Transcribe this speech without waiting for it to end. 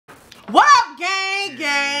What up, gang,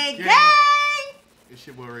 gang, gang? It's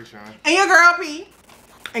your boy Ray Sean. And your girl P.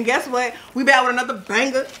 And guess what? We back with another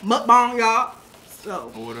banger mukbang, y'all.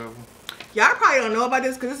 So, or whatever. Y'all probably don't know about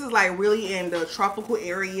this because this is like really in the tropical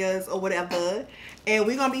areas or whatever. And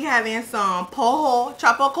we're going to be having some Pollo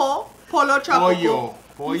tropical. Pollo tropical.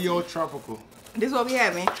 This is what we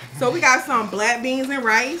having. So we got some black beans and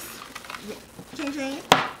rice. Ching ching.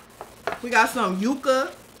 We got some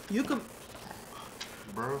Yuca.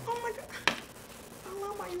 Bro. Oh my god. I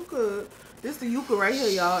love my Yuca. This is the Yuca right here,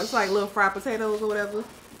 y'all. It's like little fried potatoes or whatever.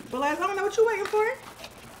 But like, I don't know what you waiting for.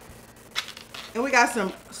 And we got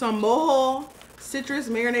some Mojo citrus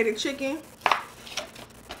marinated chicken.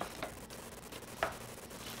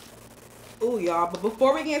 Ooh, y'all. But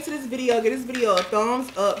before we get into this video, give this video a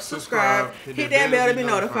thumbs up, subscribe, hit that bell to be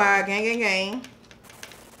notified. Gang, gang, gang.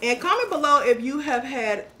 And comment below if you have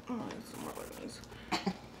had...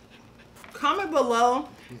 Comment below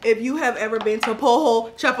if you have ever been to Pollo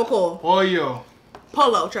tropical.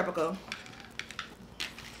 Pollo tropical.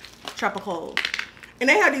 Tropical. And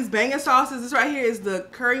they have these banging sauces. This right here is the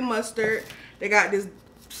curry mustard. They got this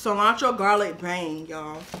cilantro garlic bang,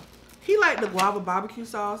 y'all. He like the guava barbecue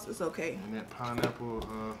sauce. It's okay. And that pineapple,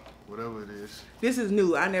 whatever it is. This is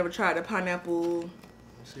new. I never tried the pineapple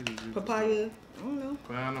papaya. I don't know.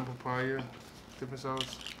 Pineapple papaya dipping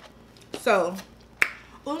sauce. So,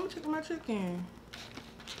 oh, let me check my chicken.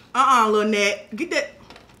 Little Nat. Get that.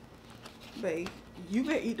 Babe, you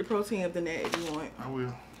can eat the protein of the Nat if you want. I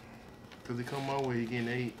will. Because it come my way, you getting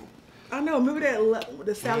ate. I know. Remember that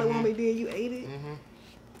the salad one we did? You ate it?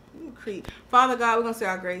 You creep. Father God, we're going to say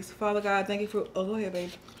our grace. Father God, thank you for... Oh, go ahead,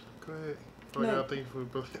 babe. Go ahead. Father God, thank you for...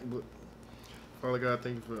 Father God,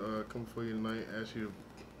 thank you for coming for you tonight. Ask you to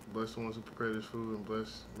bless the ones who prepare this food and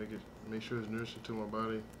make sure it's nourishing to my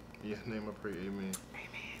body. In your name I pray, amen. Amen.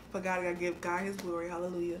 For God, I gotta give God his glory.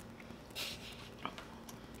 Hallelujah.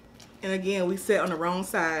 And again, we sat on the wrong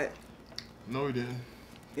side. No, we didn't.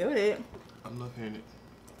 Yeah, we did. I'm left-handed.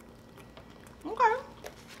 Okay.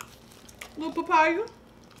 Little papaya.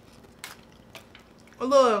 A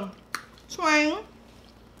little twang.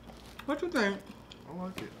 What you think? I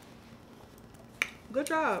like it. Good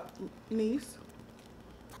job, niece.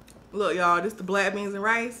 Look, y'all, this the black beans and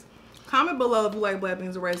rice. Comment below if you like black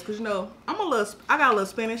beans and rice, cause you know I got a little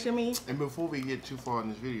Spanish in me. And before we get too far in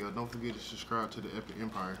this video, don't forget to subscribe to the Epic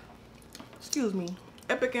Empire. Excuse me,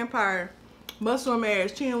 Epic Empire, Muscle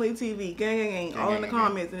Marriage, Chinley TV, gang, all in the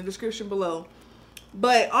comments in the description below.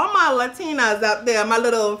 But all my Latinas out there, my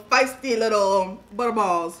little feisty little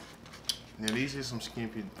butterballs. Now these are some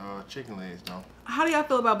skimpy chicken legs, though. How do y'all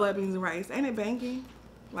feel about black beans and rice? Ain't it banky?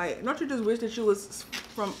 Like, don't you just wish that you was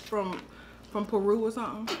from Peru or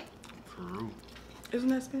something? Peru. Isn't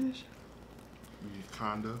that Spanish?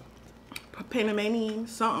 Kinda. Panamanian,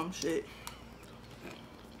 something shit.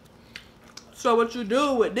 So what you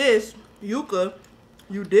do with this Yuca,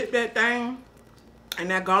 you dip that thing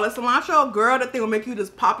and that garlic cilantro, girl, that thing will make you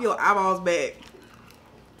just pop your eyeballs back.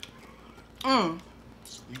 You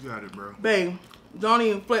got it, bro. Babe, don't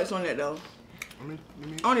even flex on that though. I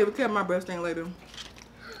don't even care if my breath stink later.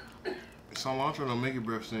 Cilantro don't make your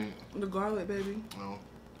breath stink. The garlic, baby. No.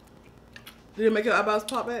 Did it make your eyeballs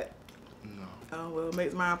pop back? No. Oh, well, it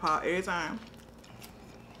makes mine pop every time.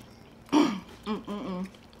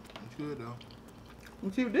 It's good, though. You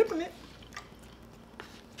keep dipping it.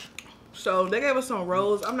 So, they gave us some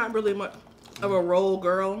rolls. I'm not really much of a roll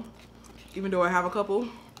girl, even though I have a couple,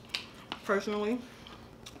 personally.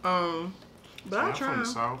 But I'm trying. from the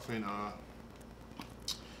South, and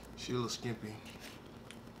she a little skimpy.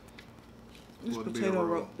 This potato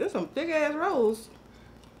roll. There's some thick ass rolls.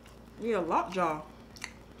 Yeah, lockjaw.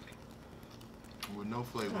 With no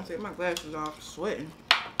flavor. I take my glasses off, sweating.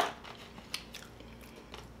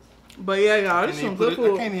 But yeah, y'all, this is some good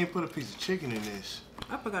food. I can't even put a piece of chicken in this.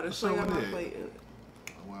 I forgot to show you my plate.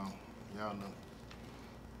 Oh, well, y'all know.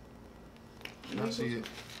 I see it.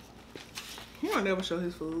 He don't never show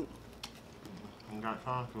his food. I got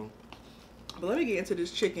time to. But let me get into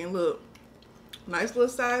this chicken. Look, nice little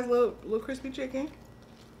size, little crispy chicken.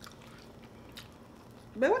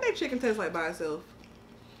 But what that chicken tastes like by itself?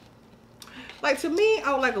 Like, to me,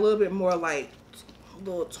 I would like a little bit more like a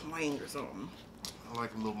little twang or something. I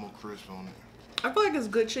like a little more crisp on it. I feel like it's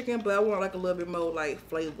good chicken, but I want like a little bit more like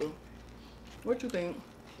flavor. What you think?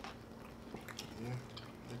 Yeah,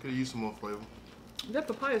 I could use some more flavor. That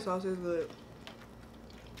papaya sauce is good.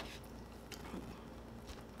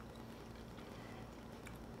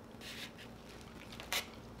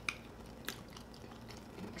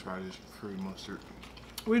 Try this curry mustard.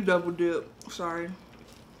 We double dip. Sorry.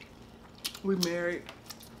 We married.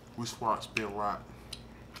 We swap, spit rock.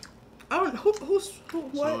 I don't. Who? What?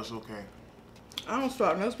 So it's okay. I don't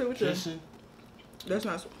start. No spit with you. Listen. That's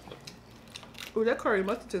not. Ooh, that curry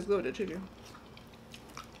mustard tastes good with the chicken.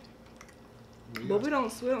 But we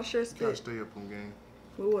don't share spit. Gotta stay up on game.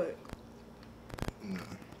 With what? No.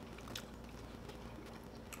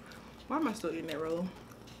 Why am I still eating that roll?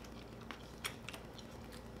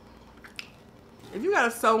 If you got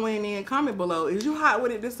a sew-in in, comment below. Is you hot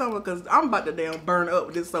with it this summer? Because I'm about to damn burn up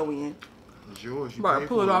with this sew-in. It's yours. You about to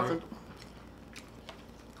pull it off. Right?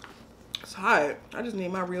 It's hot. I just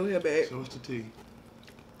need my real hair back. So what's the tea?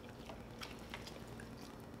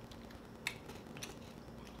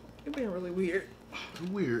 You're being really weird. You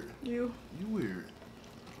weird. You weird.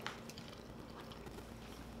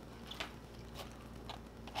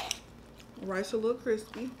 Rice a little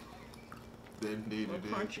crispy. Indeed, a little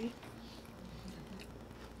crunchy.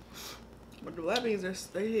 But the black beans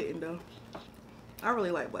they hitting though. I really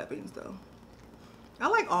like black beans though. I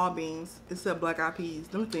like all beans except black eyed peas.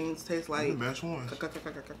 Them things taste like the best ones. You like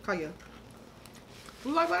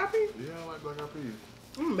black eyed peas? Yeah, I like black eyed peas.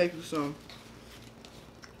 I'm gonna make you some.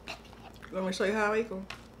 Let me show you how I make them.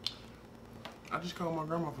 I just called my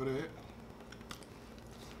grandma for that.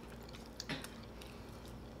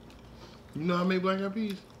 You know how I make black eyed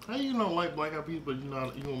peas? How you don't like black eyed peas, but you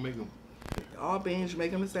don't make them? All beans, you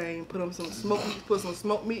make them the same. Put them some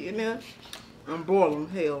smoked meat in there, and boil them.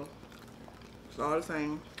 Hell, it's all the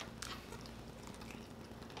same.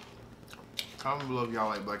 Comment below if y'all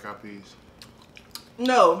like black eyed peas.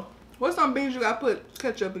 No, what's some beans you got to put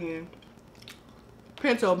ketchup in?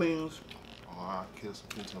 Pinto beans. Oh, I'll kill some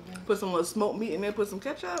pinto beans. Put some little smoked meat in there. Put some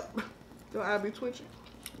ketchup. Your eye be twitching.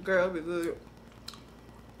 Girl, it'll be good.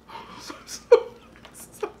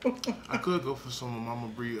 I could go for some of Mama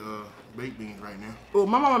Bree baked beans right now. Oh,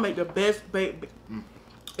 my mama make the best baked.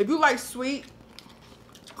 If you like sweet,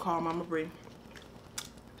 call Mama Bree.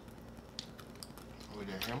 With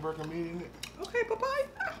that hamburger meat in it. Okay, bye-bye.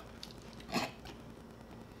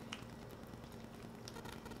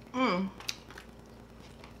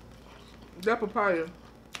 That papaya.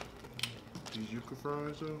 These Yuca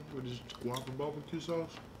fries though, with this guava barbecue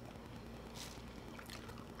sauce.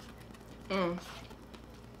 Okay,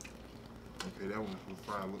 that one was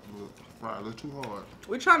fried a little too hard.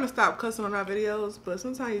 We're trying to stop cussing on our videos, but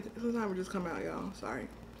sometimes we just come out, y'all. Sorry.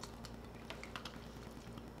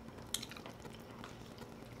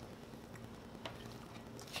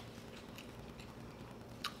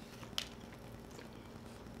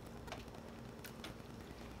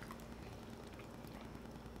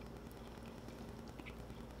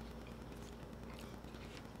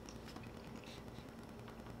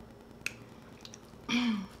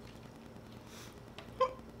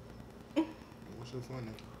 What's so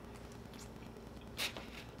funny?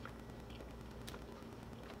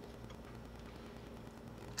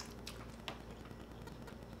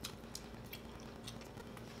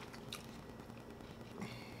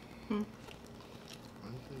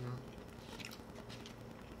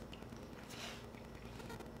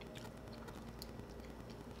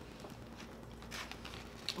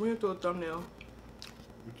 We're gonna throw a thumbnail.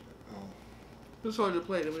 Just hold your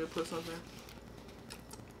plate and we'll put something.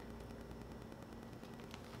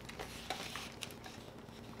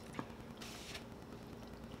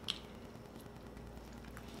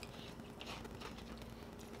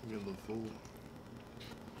 Get a little full.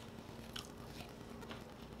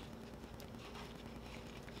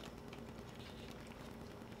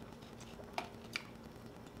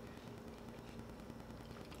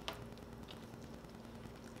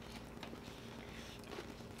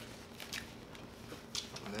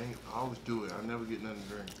 I always do it. I never get nothing to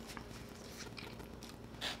drink.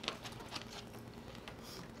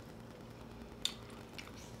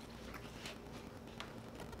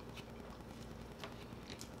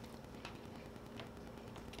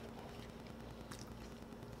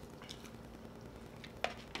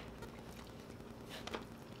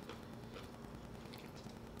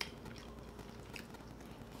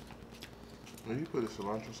 When you put a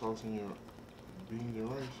cilantro sauce in your beans and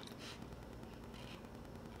rice,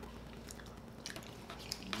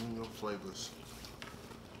 your flavors.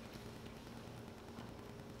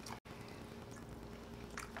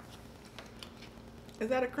 Is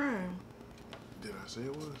that a crime? Did I say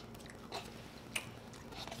it was?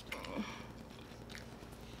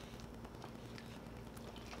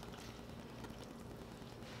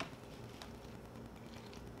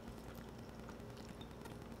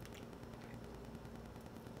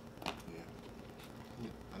 Yeah.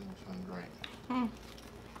 I need something to drink.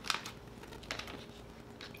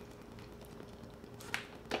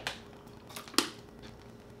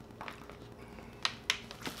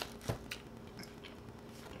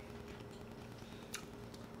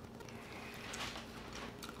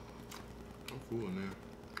 full in there.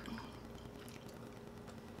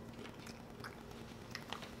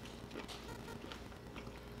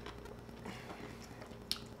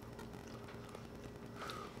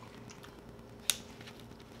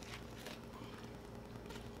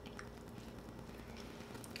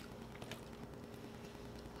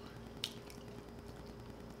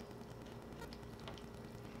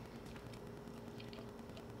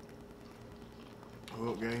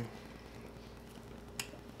 Well, gang.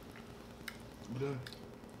 We done.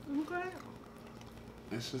 Okay.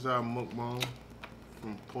 This is our mukbang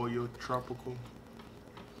from Pollo Tropical.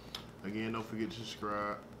 Again, don't forget to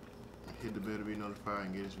subscribe, hit the bell to be notified,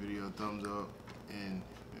 and give this video a thumbs up, and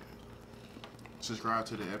subscribe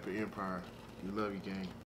to the Epic Empire. We love you, gang.